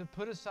to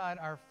put aside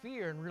our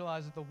fear and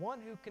realize that the one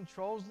who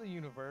controls the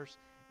universe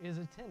is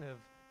attentive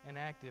and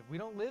active. We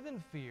don't live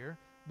in fear,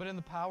 but in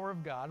the power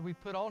of God. We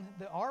put on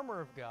the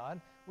armor of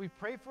God. We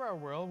pray for our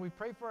world. We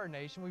pray for our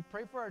nation. We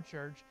pray for our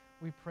church.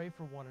 We pray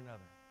for one another.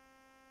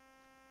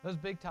 Those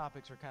big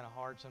topics are kind of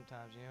hard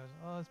sometimes, you know.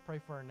 Oh, let's pray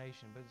for our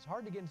nation. But it's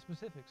hard to get in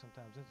specifics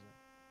sometimes, isn't it?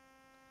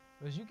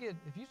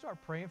 But if you start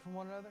praying for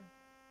one another,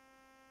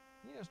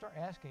 you know, start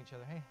asking each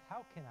other, hey,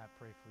 how can I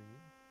pray for you?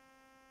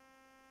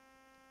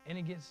 And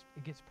it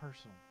gets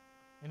personal,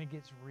 and it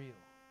gets real.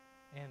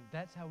 And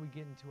that's how we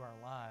get into our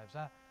lives.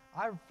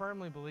 I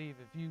firmly believe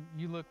if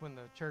you look when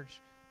the church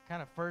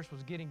kind of first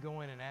was getting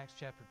going in Acts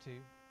chapter 2,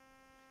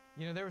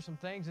 you know, there were some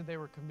things that they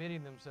were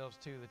committing themselves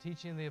to, the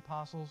teaching of the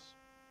apostles,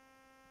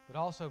 but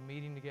also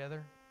meeting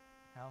together,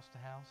 house to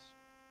house,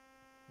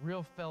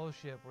 real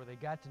fellowship where they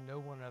got to know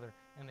one another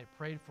and they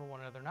prayed for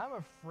one another. And I'm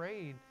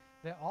afraid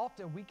that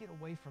often we get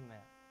away from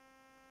that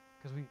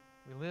because we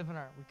live in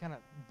we kind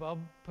of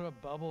put a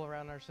bubble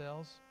around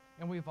ourselves,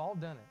 and we've all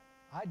done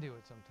it. I do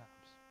it sometimes.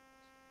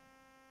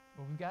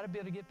 But we've got to be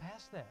able to get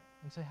past that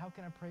and say, how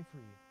can I pray for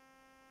you?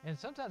 And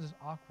sometimes it's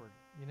awkward,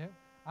 you know.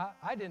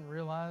 I didn't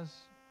realize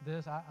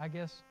this. I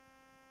guess,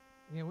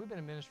 you know, we've been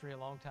in ministry a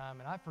long time,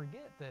 and I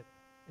forget that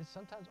it's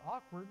sometimes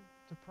awkward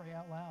to pray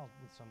out loud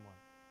with someone,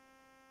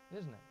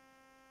 isn't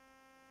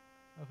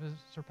it? If His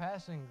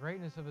surpassing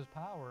greatness of His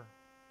power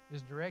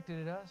is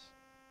directed at us,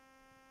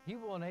 He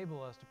will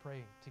enable us to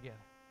pray together.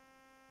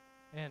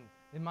 And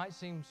it might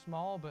seem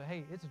small, but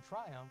hey, it's a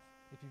triumph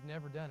if you've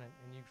never done it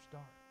and you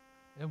start.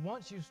 And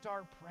once you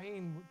start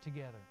praying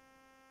together,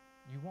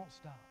 you won't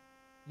stop.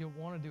 You'll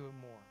want to do it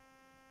more.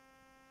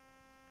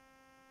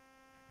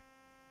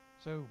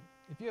 So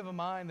if you have a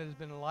mind that has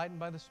been enlightened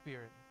by the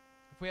Spirit,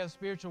 if we have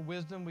spiritual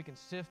wisdom, we can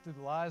sift through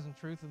the lies and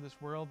truth of this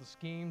world, the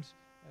schemes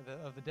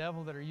of the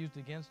devil that are used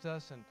against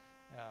us, and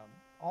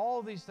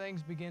all these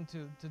things begin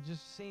to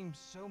just seem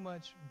so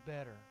much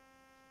better.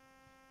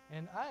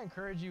 And I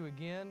encourage you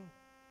again,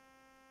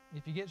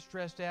 if you get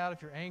stressed out,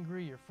 if you're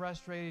angry, you're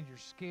frustrated, you're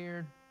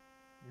scared,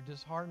 you're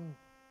disheartened,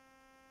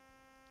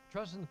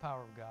 trust in the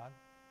power of God.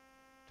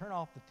 Turn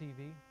off the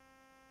TV.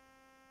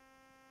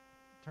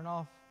 Turn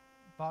off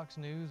Fox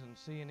News and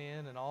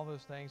CNN and all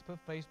those things. Put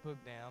Facebook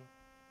down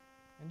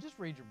and just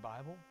read your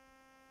Bible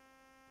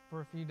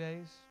for a few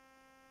days.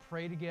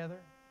 Pray together.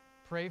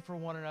 Pray for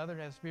one another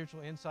to have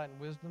spiritual insight and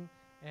wisdom,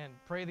 and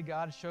pray that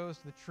God show us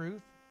the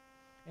truth.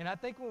 And I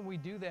think when we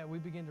do that, we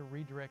begin to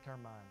redirect our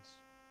minds.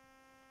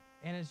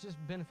 And it's just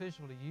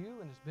beneficial to you,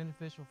 and it's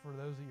beneficial for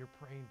those that you're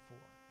praying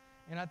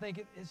for. And I think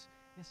it's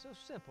so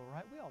simple,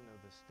 right? We all know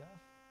this stuff.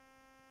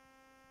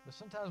 But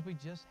sometimes we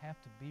just have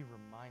to be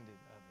reminded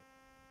of it.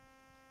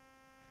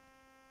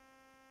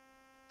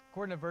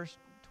 According to verse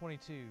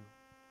 22,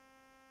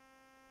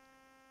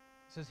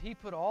 says, He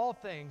put all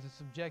things in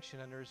subjection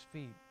under His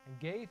feet and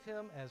gave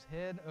Him as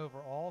head over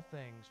all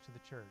things to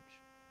the church,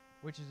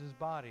 which is His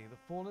body, the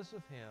fullness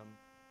of Him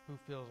who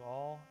fills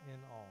all in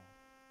all.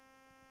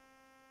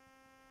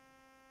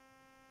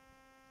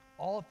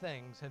 All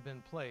things have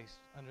been placed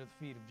under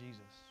the feet of Jesus.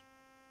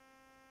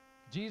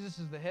 Jesus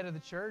is the head of the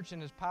church.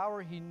 In His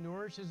power, He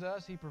nourishes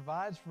us. He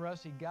provides for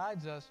us. He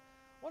guides us.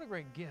 What a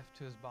great gift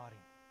to His body.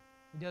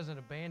 He doesn't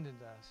abandon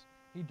us.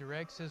 He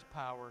directs His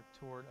power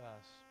toward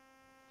us.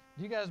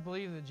 Do you guys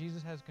believe that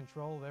Jesus has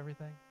control of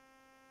everything?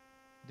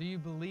 Do you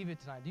believe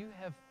it tonight? Do you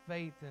have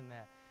faith in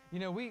that? You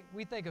know,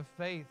 we think of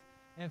faith,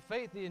 and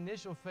faith, the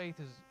initial faith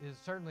is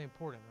certainly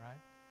important, right?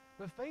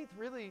 But faith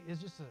really is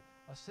just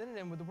a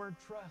synonym with the word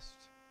trust.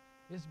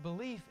 It's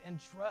belief and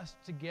trust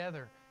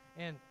together.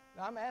 And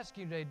I'm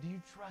asking you today, do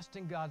you trust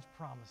in God's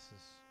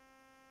promises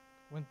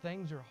when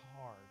things are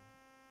hard?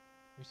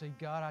 You say,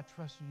 God, I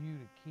trust you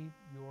to keep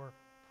your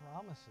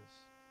promises.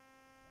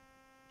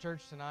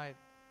 Church, tonight,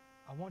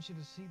 I want you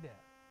to see that.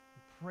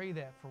 Pray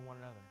that for one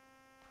another.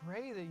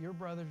 Pray that your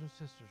brothers and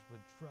sisters would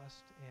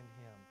trust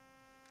in Him.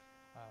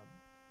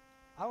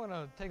 I want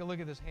to take a look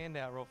at this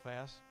handout real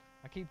fast.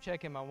 I keep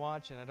checking my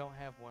watch and I don't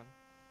have one.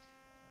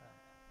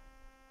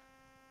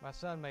 My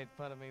son made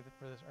fun of me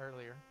for this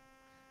earlier.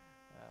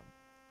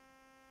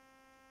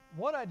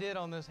 What I did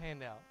on this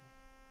handout,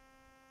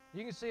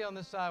 you can see on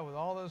this side with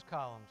all those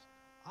columns,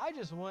 I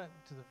just went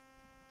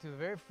to the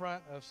very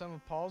front of some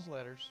of Paul's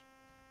letters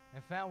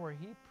and found where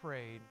he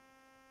prayed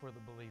for the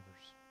believers.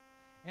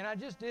 And I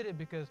just did it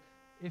because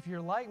if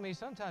you're like me,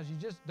 sometimes you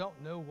just don't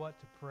know what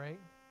to pray.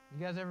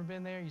 You guys ever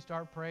been there? You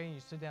start praying, you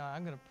sit down,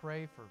 I'm going to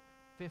pray for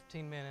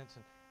 15 minutes,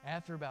 and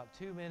after about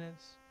 2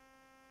 minutes,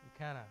 you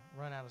kind of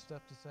run out of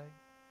stuff to say.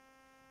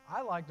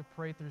 I like to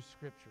pray through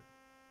Scripture,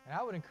 and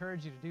I would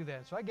encourage you to do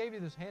that. So I gave you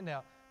this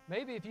handout.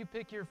 Maybe if you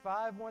pick your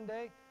 5 one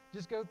day,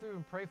 just go through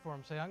and pray for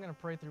them. Say, I'm going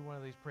to pray through one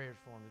of these prayers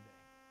for them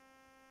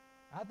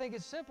today. I think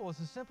it's simple. It's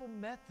a simple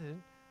method,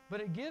 but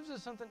it gives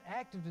us something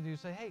active to do.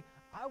 Say, hey,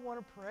 I want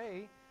to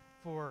pray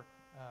for,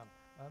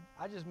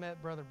 I just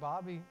met Brother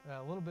Bobby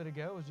a little bit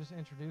ago, was just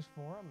introduced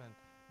for him,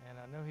 and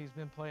I know he's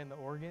been playing the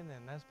organ,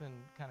 and that's been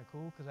kind of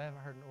cool because I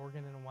haven't heard an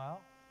organ in a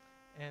while.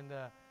 And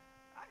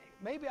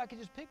maybe I could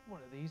just pick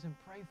one of these and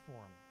pray for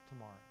him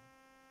tomorrow.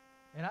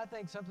 And I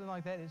think something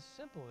like that is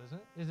simple,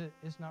 isn't it?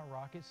 It's not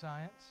rocket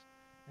science.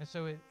 And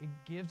so it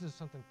gives us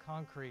something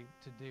concrete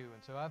to do.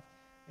 And so I've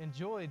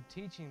enjoyed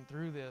teaching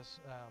through this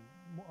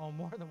on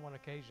more than one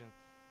occasion.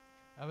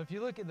 If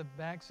you look at the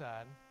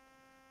backside,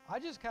 I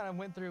just kind of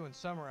went through and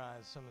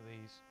summarized some of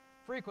these.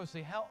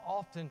 Frequency, how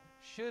often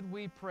should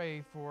we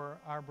pray for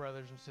our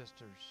brothers and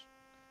sisters?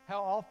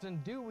 How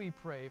often do we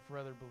pray for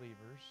other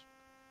believers?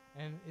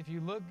 And if you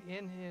look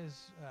in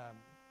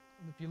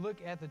if you look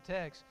at the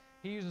text,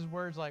 he uses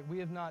words like, we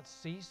have not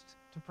ceased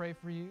to pray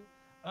for you,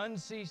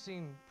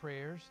 unceasing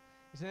prayers.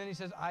 And then he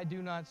says, I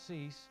do not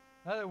cease.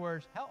 In other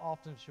words, how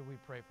often should we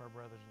pray for our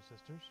brothers and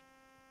sisters?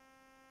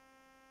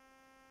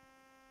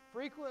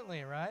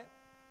 Frequently, right?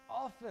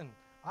 Often.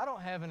 I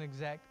don't have an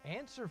exact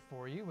answer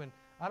for you, and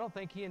I don't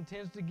think he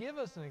intends to give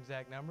us an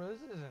exact number.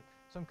 This isn't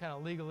some kind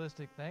of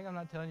legalistic thing. I'm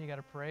not telling you got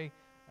to pray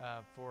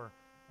for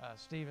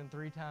Stephen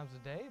 3 times a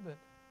day, but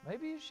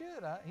maybe you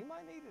should. He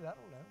might need it. I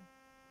don't know.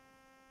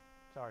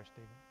 Sorry,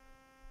 Stephen.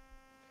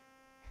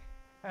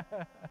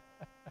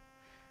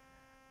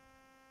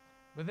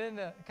 But then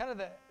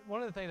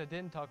one of the things I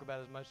didn't talk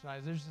about as much tonight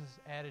is there's this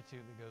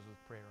attitude that goes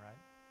with prayer, right?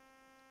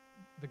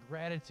 The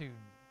gratitude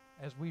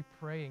as we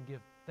pray and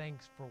give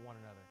thanks for one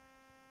another.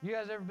 You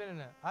guys ever been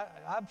in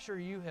I'm sure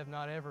you have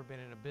not ever been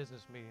in a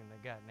business meeting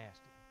that got nasty,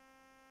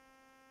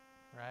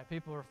 right?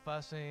 People are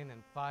fussing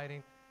and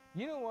fighting.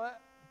 You know what?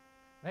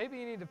 Maybe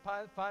you need to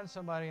find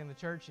somebody in the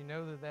church you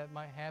know that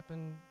might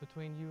happen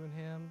between you and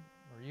him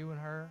or you and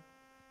her,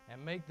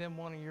 and make them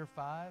one of your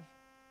 5.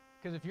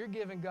 Because if you're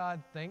giving God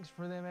thanks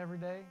for them every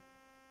day,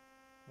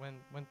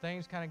 when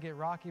things kind of get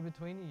rocky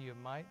between you, you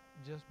might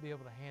just be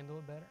able to handle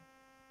it better.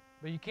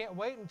 But you can't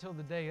wait until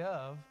the day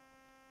of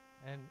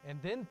and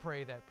then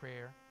pray that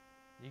prayer.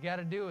 You got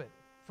to do it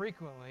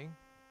frequently,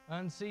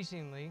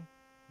 unceasingly,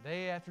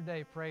 day after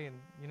day, pray. And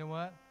you know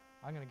what?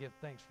 I'm going to give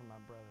thanks for my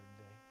brother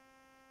today.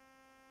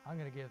 I'm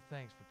going to give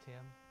thanks for Tim.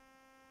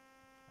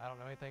 I don't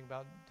know anything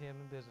about Tim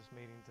in business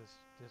meetings.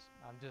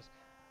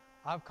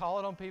 I've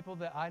called on people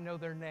that I know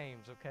their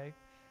names, okay?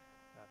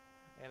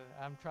 And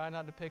I'm trying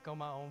not to pick on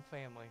my own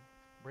family.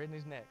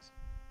 Brittany's next.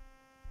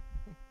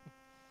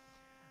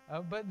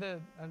 I'm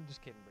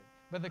just kidding, Brittany.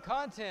 But the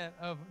content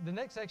of the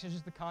next section is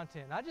just the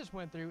content. And I just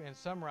went through and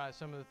summarized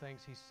some of the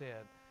things he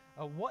said.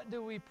 What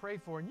do we pray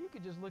for? And you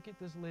could just look at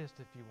this list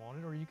if you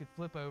wanted, or you could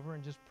flip over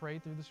and just pray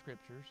through the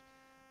scriptures.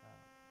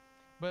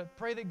 But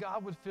pray that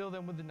God would fill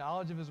them with the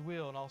knowledge of His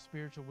will and all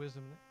spiritual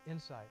wisdom and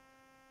insight.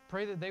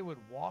 Pray that they would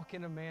walk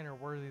in a manner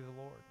worthy of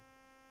the Lord.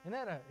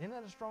 Isn't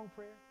that a strong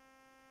prayer?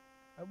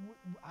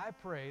 I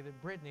pray that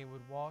Brittany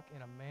would walk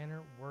in a manner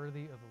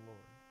worthy of the Lord.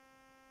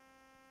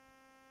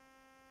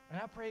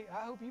 And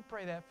I hope you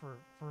pray that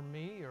for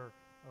me or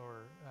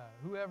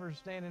whoever's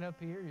standing up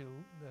here,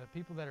 the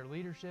people that are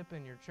leadership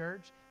in your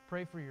church.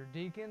 Pray for your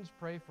deacons.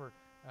 Pray for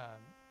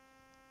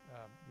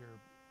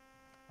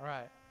all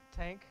right,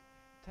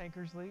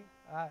 Tankersley.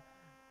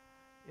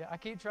 I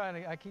keep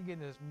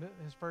getting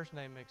his first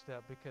name mixed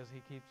up because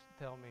he keeps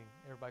telling me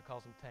everybody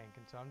calls him Tank,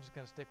 and so I'm just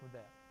going to stick with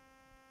that.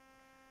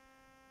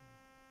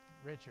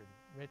 Richard.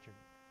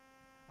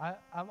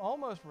 I'm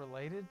almost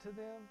related to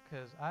them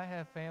because I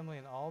have family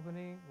in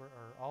Albany,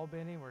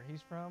 where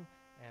he's from,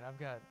 and I've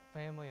got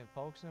family in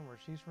Folkston, where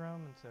she's from,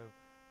 and so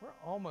we're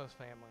almost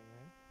family,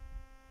 man.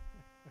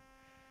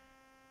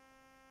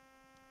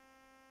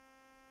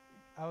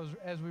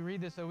 As we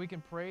read this, so we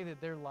can pray that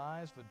their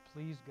lives would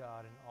please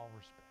God in all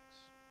respects,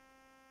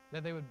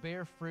 that they would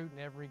bear fruit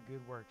in every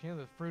good work. You know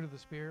the fruit of the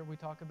Spirit we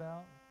talk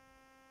about?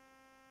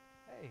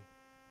 Hey,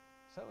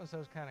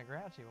 so-and-so's kind of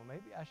grouchy. Well,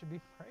 maybe I should be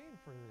praying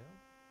for them,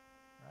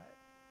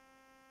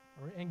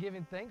 right? And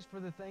giving thanks for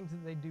the things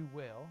that they do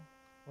well.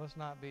 Let's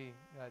not be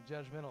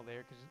judgmental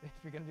there, because if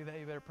you're going to do that,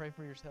 you better pray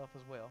for yourself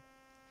as well.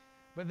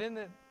 But then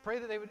pray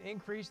that they would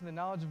increase in the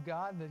knowledge of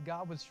God, that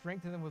God would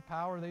strengthen them with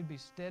power, they'd be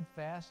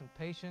steadfast and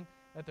patient,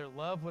 that their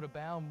love would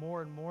abound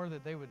more and more,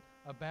 that they would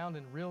abound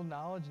in real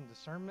knowledge and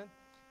discernment.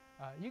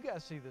 You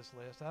guys see this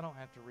list. I don't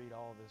have to read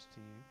all of this to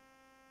you.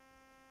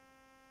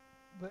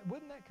 But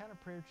wouldn't that kind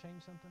of prayer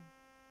change something?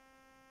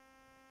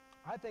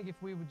 I think if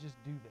we would just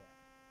do that.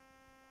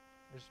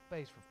 There's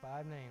space for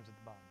 5 names at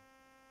the bottom.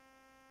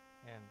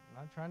 And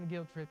I'm not trying to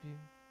guilt trip you,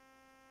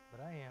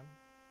 but I am.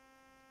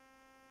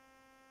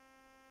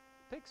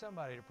 Pick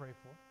somebody to pray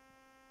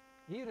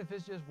for. Even if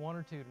it's just 1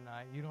 or 2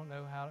 tonight, you don't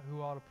know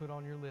who ought to put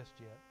on your list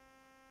yet.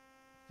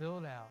 Fill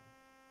it out.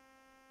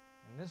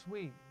 And this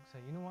week, say,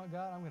 you know what,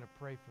 God, I'm going to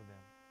pray for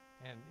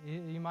them.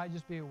 And you might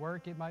just be at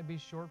work. It might be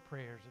short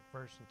prayers at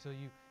first until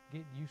you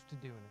get used to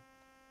doing it.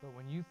 But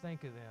when you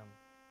think of them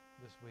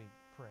this week,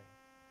 pray.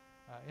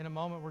 In a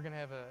moment, we're going to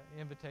have an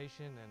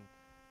invitation,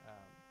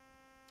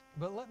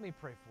 but let me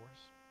pray for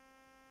us.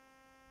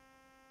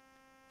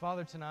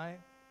 Father, tonight,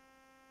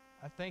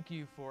 I thank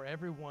you for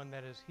everyone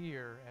that is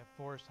here at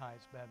Forest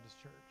Heights Baptist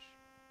Church.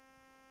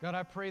 God,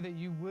 I pray that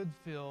you would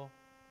fill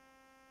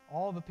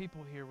all the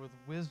people here with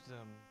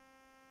wisdom,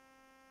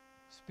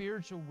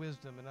 spiritual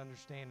wisdom and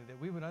understanding, that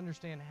we would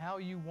understand how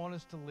you want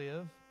us to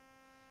live.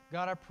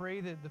 God, I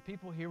pray that the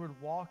people here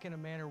would walk in a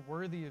manner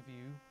worthy of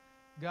you.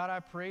 God, I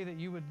pray that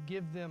you would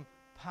give them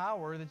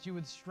power, that you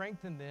would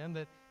strengthen them,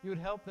 that you would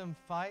help them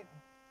fight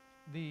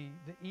the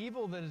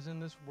evil that is in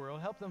this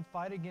world, help them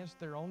fight against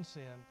their own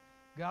sin.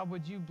 God,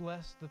 would you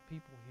bless the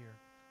people here?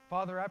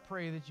 Father, I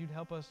pray that you'd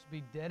help us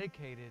be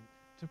dedicated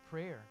to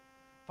prayer.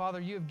 Father,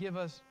 you have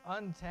given us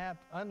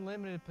untapped,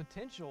 unlimited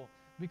potential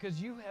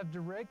because you have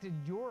directed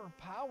your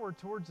power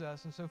towards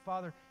us. And so,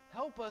 Father,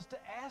 help us to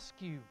ask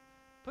you.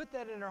 Put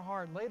that in our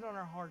heart. Lay it on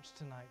our hearts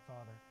tonight,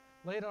 Father.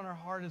 Lay it on our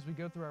heart as we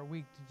go through our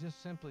week to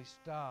just simply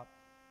stop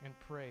and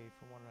pray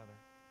for one another.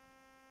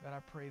 God,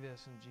 I pray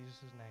this in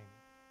Jesus' name.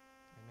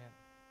 Amen.